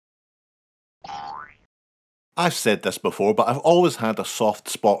I've said this before, but I've always had a soft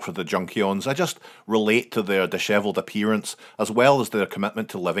spot for the Junkions. I just relate to their dishevelled appearance as well as their commitment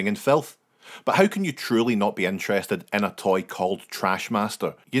to living in filth. But how can you truly not be interested in a toy called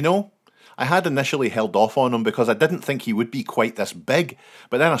Trashmaster? You know? I had initially held off on him because I didn't think he would be quite this big,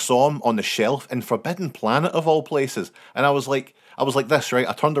 but then I saw him on the shelf in Forbidden Planet of all places, and I was like this, right?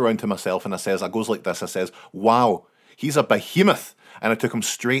 I turned around to myself and I goes like this, I says, wow, he's a behemoth, and I took him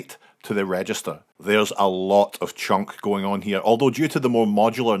straight to the register. There's a lot of chunk going on here, although due to the more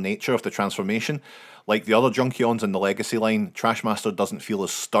modular nature of the transformation, like the other Junkions in the Legacy line, Trashmaster doesn't feel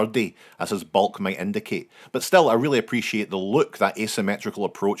as sturdy as his bulk might indicate. But still, I really appreciate the look that asymmetrical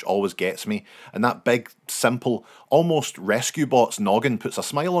approach always gets me, and that big, simple, almost Rescue Bot's noggin puts a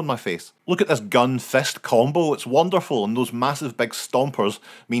smile on my face. Look at this gun-fist combo, it's wonderful, and those massive big stompers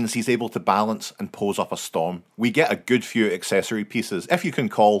means he's able to balance and pose up a storm. We get a good few accessory pieces, if you can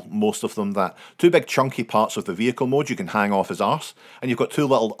call most of them that. Two big chunky parts of the vehicle mode you can hang off his arse, and you've got two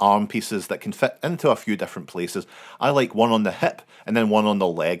little arm pieces that can fit into a few different places. I like one on the hip and then one on the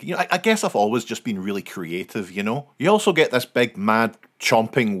leg. You know, I guess I've always just been really creative, you know? You also get this big mad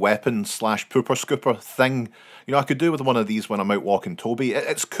chomping weapon slash pooper scooper thing. You know, I could do with one of these when I'm out walking Toby.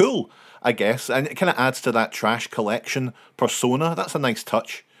 It's cool, I guess, and it kind of adds to that trash collection persona. That's a nice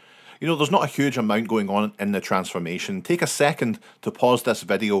touch. You know, there's not a huge amount going on in the transformation. Take a second to pause this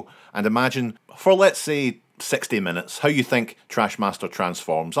video and imagine, for let's say 60 minutes, how you think Trashmaster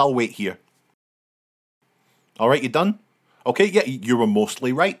transforms. I'll wait here. Alright, you done? Okay, yeah, you were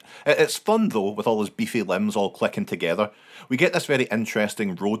mostly right. It's fun though, with all his beefy limbs all clicking together. We get this very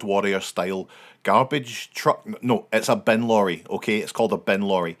interesting Road Warrior style garbage truck. No, it's a bin lorry, okay? It's called a bin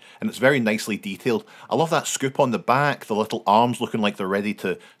lorry, and it's very nicely detailed. I love that scoop on the back, the little arms looking like they're ready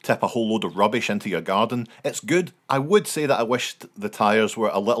to tip a whole load of rubbish into your garden. It's good. I would say that I wished the tyres were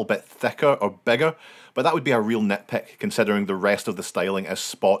a little bit thicker or bigger, but that would be a real nitpick considering the rest of the styling is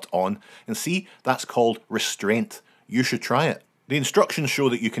spot on. And see, that's called restraint. You should try it. The instructions show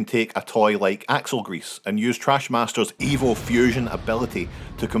that you can take a toy like Axle Grease and use Trashmaster's Evo Fusion ability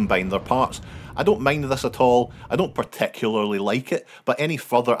to combine their parts. I don't mind this at all, I don't particularly like it, but any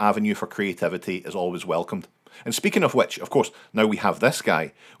further avenue for creativity is always welcomed. And speaking of which, of course, now we have this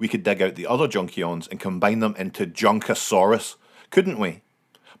guy, we could dig out the other Junkions and combine them into Junkosaurus, couldn't we?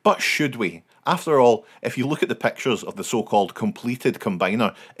 But should we? After all, if you look at the pictures of the so-called completed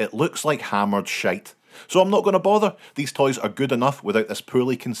combiner, it looks like hammered shite. So I'm not going to bother. These toys are good enough without this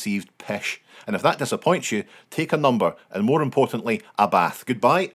poorly conceived pish. And if that disappoints you, take a number, and more importantly, a bath. Goodbye.